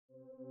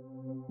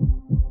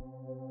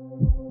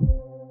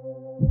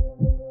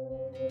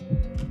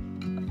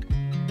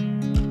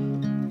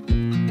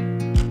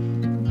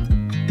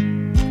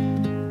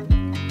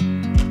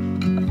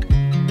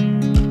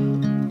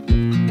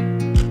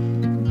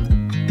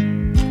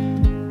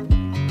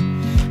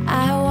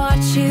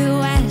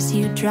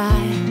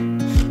dry.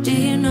 Do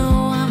you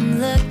know I'm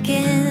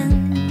looking?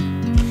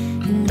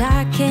 And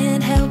I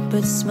can't help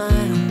but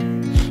smile.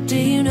 Do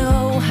you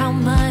know how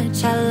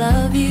much I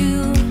love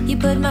you? You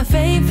put my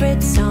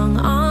favorite song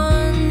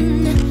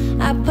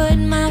on, I put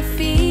my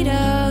feet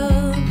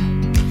up,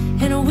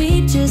 and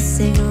we just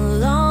sing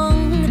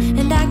along.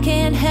 And I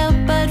can't help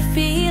but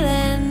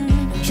feeling,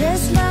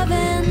 just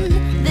loving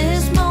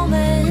this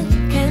moment.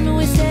 Can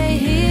we stay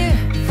here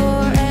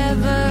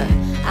forever?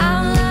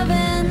 I'm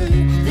loving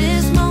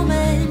this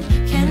moment.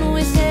 Can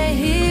we stay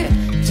here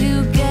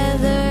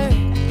together?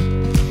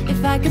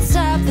 If I could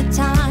stop the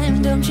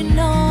time, don't you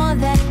know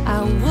that I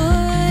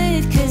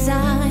would? 'Cause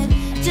I'm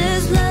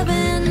just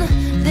loving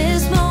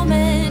this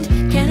moment.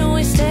 Can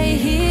we stay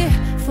here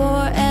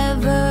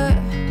forever?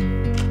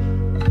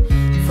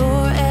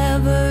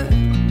 Forever.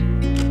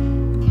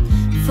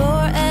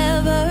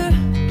 Forever.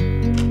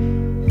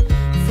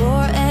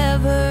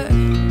 Forever.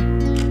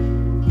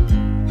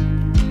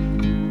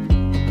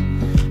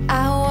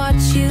 I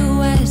watch you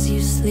as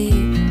you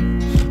sleep.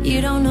 You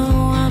don't know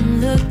I'm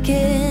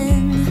looking.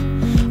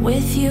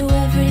 With you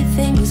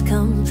everything's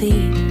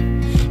complete.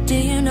 Do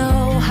you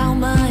know how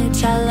much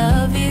I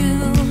love you?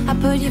 I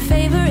put your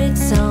favorite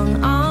song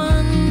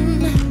on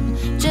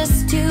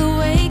just to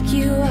wake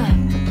you up.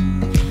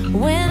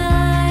 When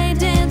I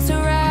dance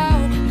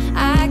around,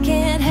 I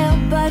can't help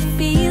but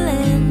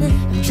feeling,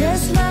 I'm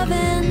just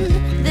loving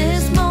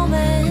this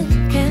moment.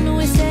 Can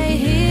we stay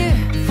here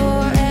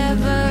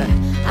forever?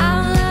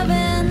 I'm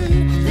loving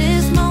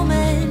this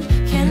moment.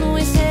 Can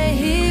we stay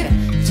here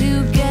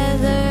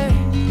together?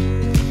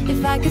 If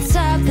I could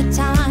stop the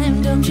time,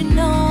 don't you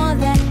know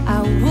that I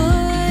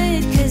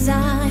would? 'Cause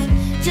I'm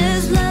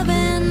just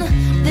loving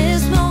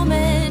this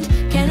moment.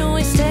 Can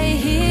we stay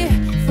here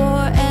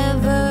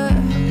forever?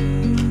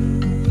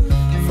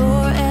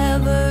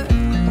 Forever.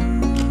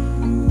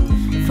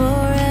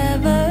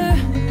 Forever.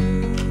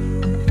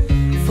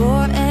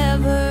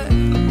 Forever.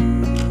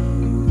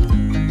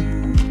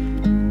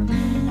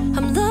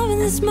 I'm loving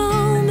this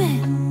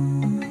moment.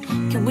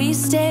 Can we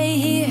stay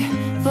here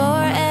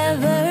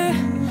forever?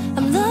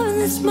 I'm loving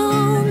this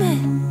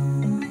moment.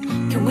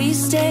 Can we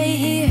stay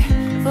here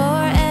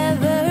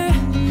forever?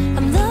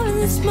 I'm loving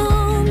this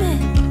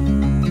moment.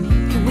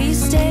 Can we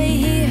stay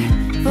here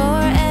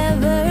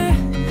forever?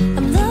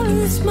 I'm loving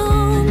this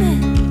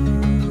moment.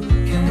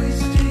 Can we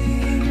stay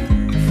here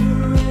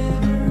forever?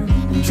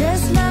 I'm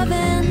just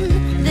loving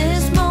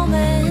this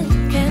moment.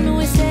 Can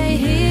we stay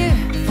here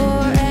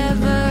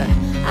forever?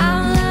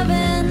 I'm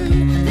loving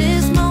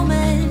this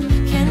moment.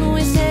 Can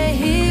we stay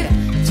here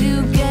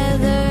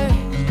together?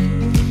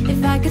 If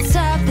I could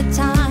stop the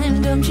time,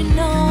 don't you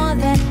know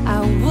that I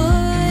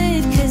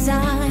would? 'Cause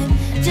I'm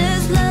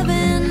just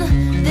loving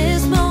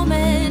this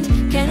moment.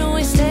 Can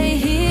we stay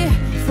here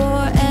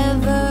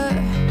forever?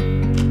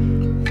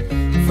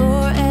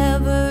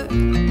 Forever.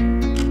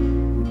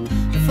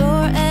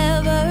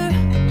 Forever.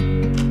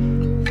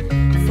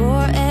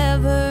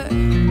 Forever.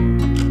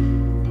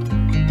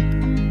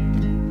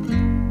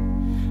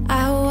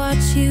 I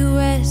watch you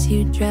as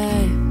you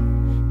drive.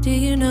 Do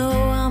you know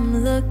I'm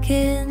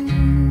looking?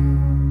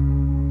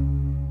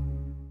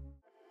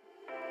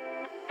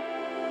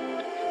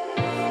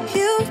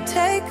 You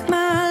take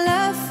my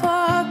love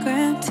for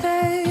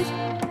granted.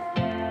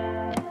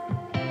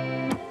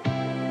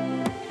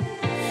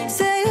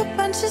 Say a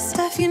bunch of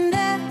stuff you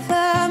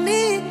never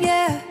mean,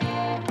 yeah.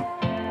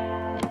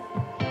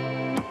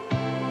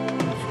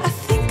 I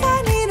think I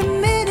need a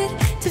minute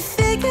to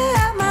figure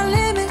out my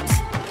limits.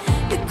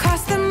 You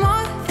cross them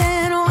more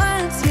than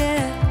once,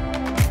 yeah.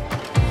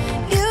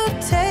 You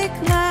take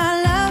my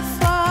love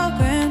for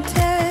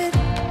granted.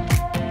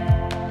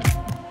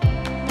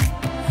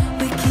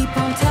 We keep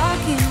on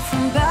talking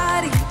from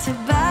body to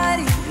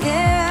body,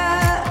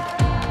 yeah.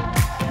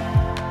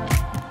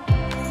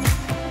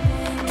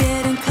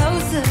 Getting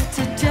closer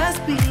to just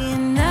being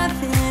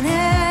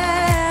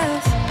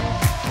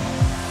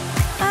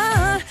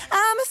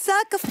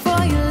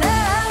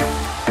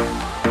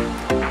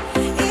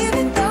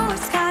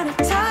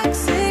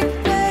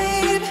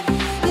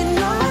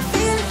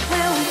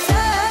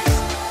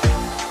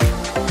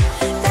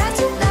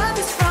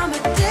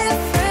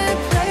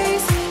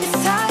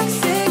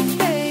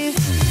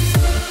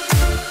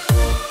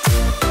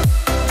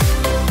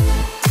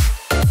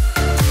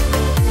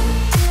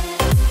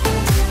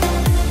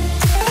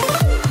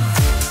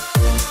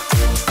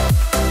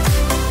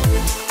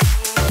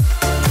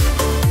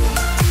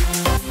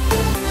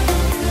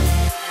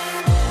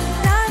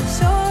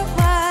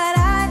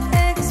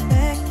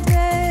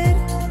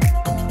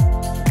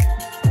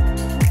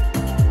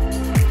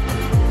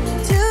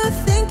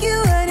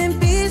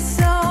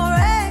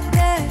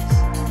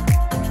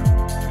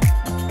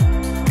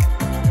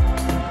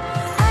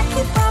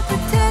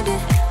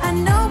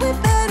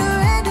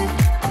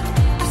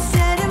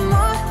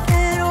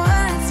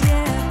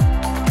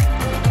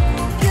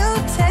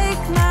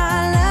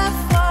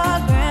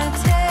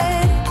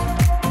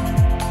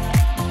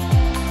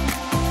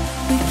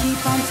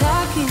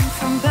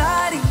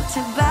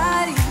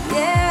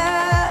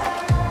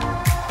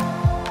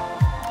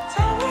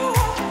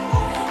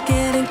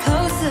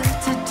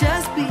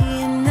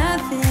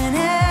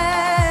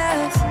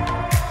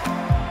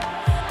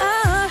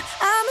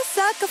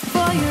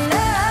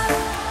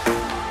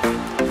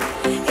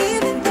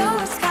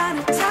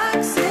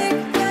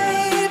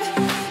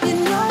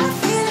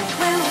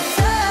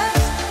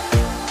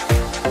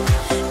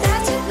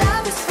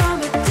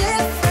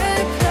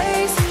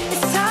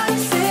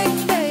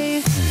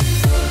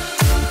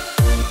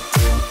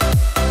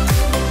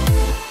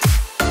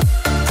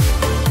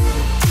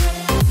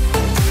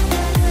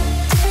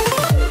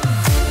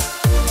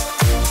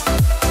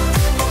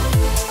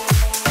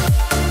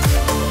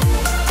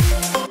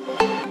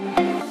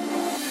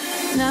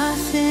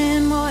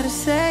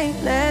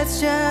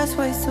just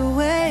waste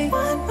away.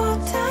 One more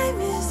time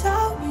is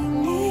all we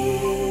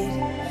need.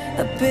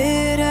 A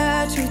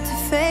bitter truth to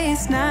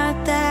face,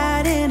 not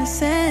that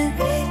innocent.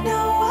 We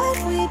know what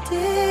we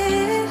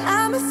did.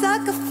 I'm a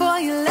sucker for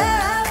your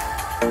love,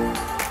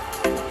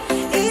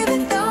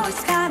 even though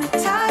it's kinda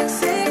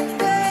toxic,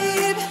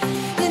 babe.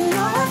 You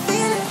know I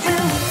feel it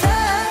when we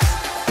touch.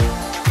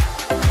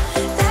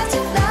 That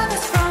your love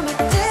is from a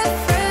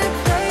different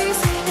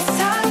place. It's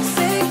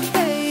toxic,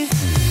 babe.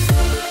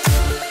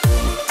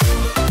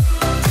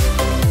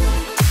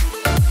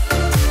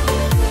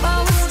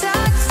 Oh, it's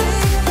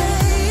toxic,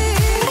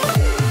 babe.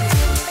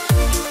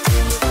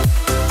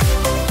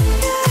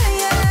 Yeah,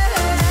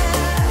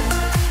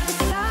 yeah. It's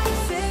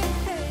toxic,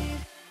 babe.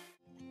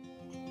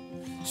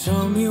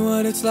 Show me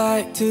what it's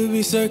like to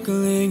be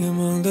circling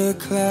among the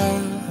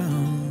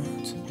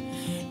clouds.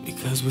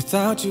 Because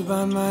without you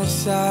by my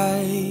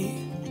side,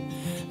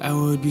 I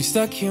would be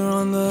stuck here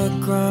on the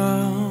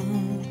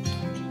ground.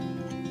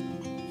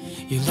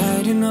 You're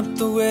lighting up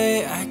the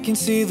way, I can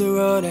see the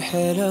road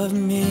ahead of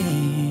me.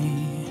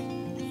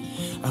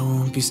 I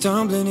won't be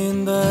stumbling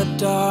in the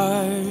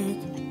dark.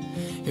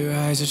 Your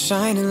eyes are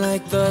shining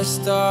like the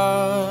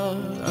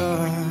stars.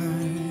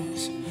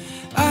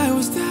 I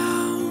was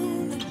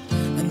down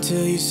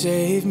until you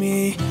saved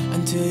me,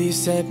 until you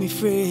set me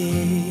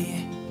free.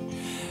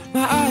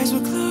 My eyes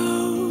were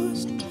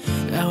closed,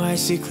 now I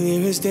see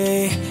clear as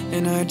day.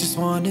 And I just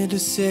wanted to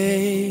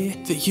say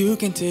that you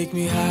can take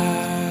me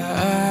high.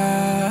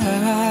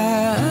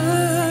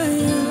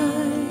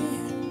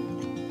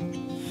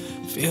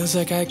 Feels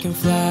like I can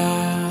fly.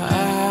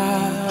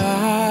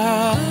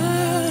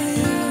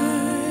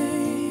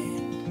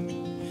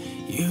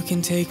 You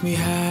can take me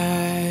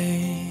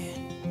high.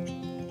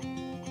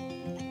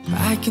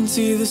 I can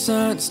see the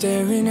sun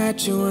staring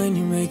at you when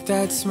you make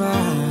that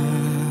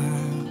smile.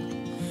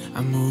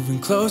 I'm moving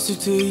closer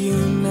to you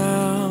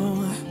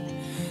now.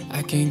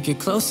 I can't get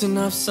close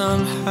enough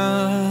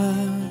somehow.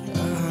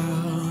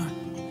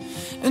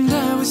 And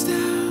I was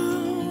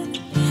down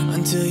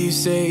until you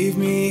saved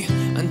me,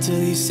 until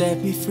you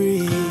set me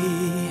free.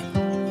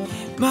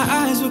 My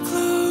eyes were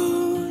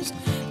closed,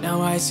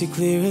 now I see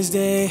clear as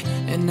day.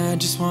 And I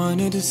just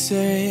wanted to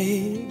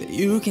say that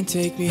you can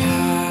take me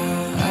high.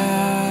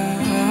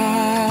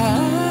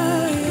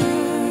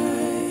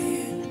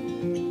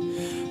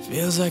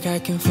 Feels like I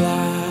can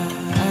fly.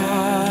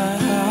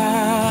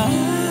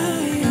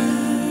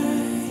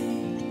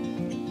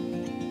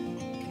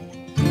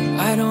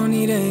 I don't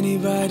need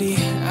anybody,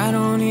 I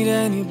don't need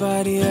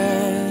anybody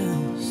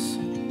else.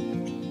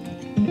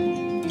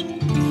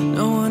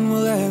 No one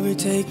will ever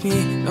take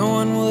me, no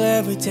one will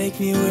ever take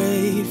me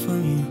away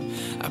from you.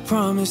 I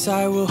promise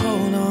I will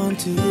hold on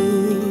to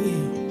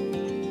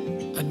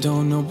you. I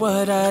don't know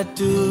what I'd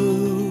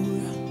do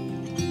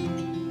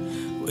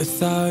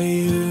without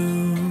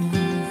you.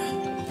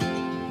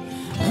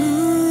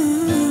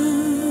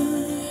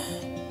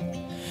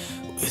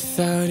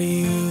 Without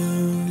you.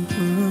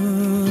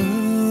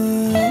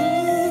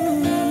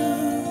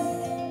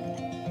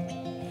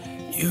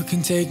 You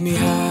can take me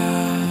high.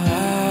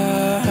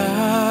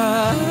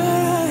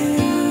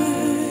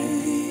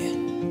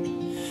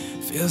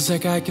 Feels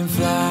like I can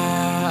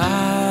fly.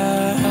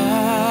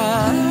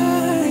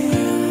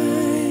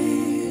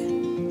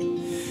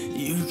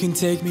 You can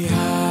take me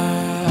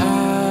high.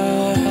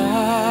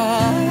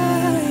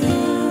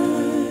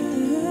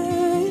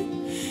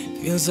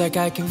 Feels like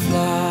I can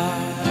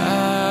fly.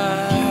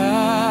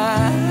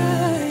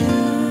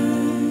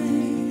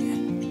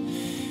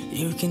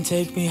 You can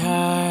take me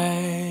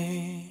high.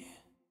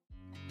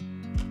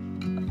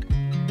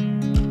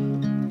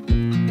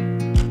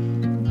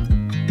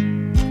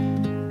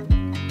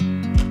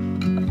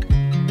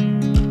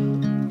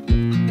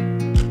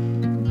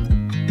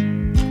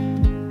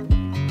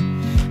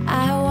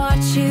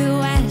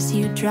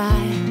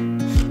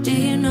 Drive. Do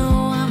you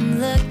know I'm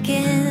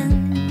looking?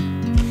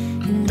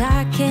 And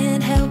I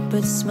can't help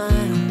but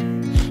smile.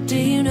 Do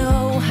you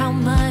know how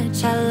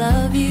much I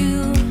love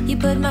you? You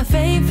put my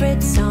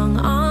favorite song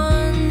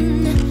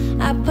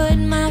on, I put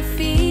my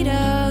feet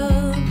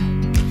up,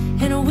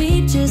 and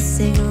we just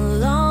sing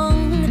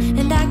along.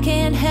 And I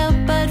can't help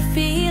but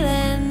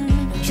feeling,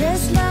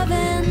 just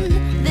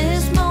loving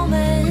this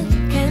moment.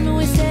 Can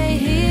we stay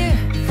here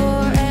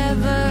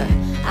forever?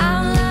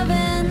 I'm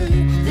loving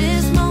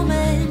this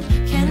moment.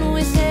 Can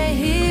we stay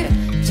here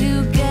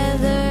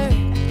together?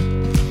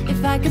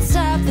 If I could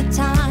stop the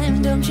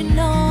time, don't you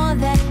know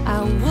that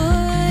I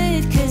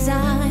would? 'Cause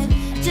I'm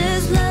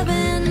just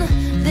loving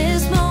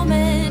this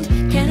moment.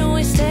 Can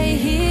we stay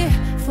here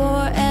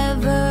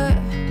forever?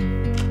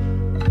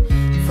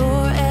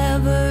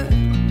 Forever.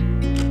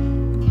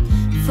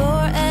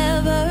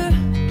 Forever.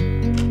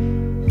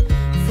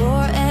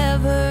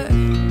 Forever.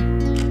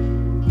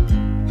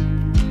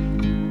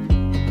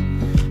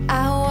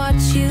 I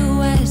watch you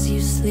as you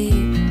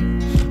sleep.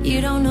 You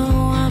don't know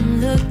I'm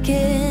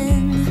looking.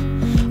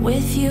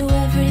 With you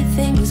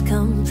everything's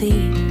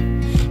complete.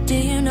 Do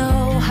you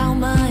know how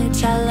much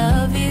I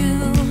love you?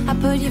 I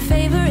put your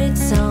favorite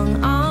song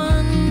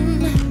on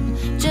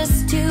just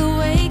to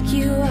wake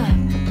you up.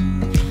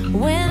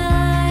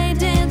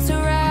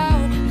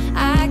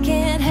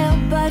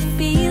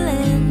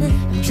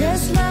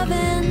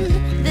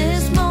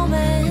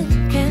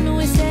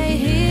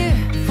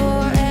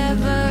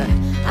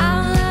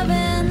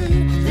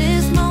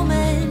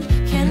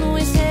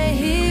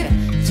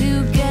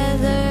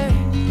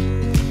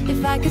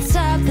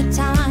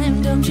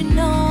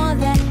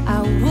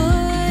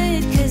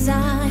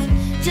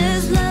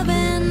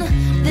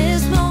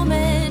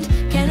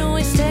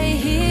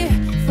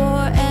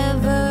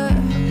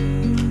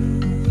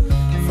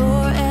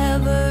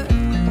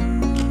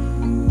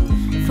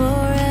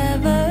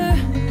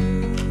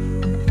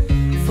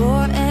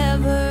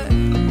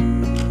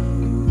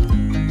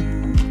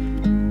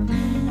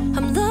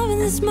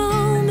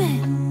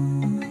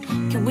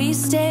 we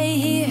stay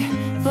here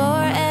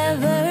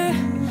forever?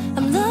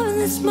 I'm loving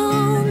this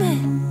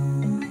moment.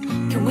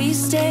 Can we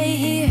stay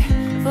here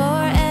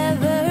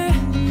forever?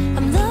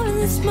 I'm loving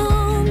this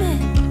moment.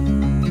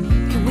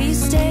 Can we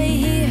stay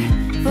here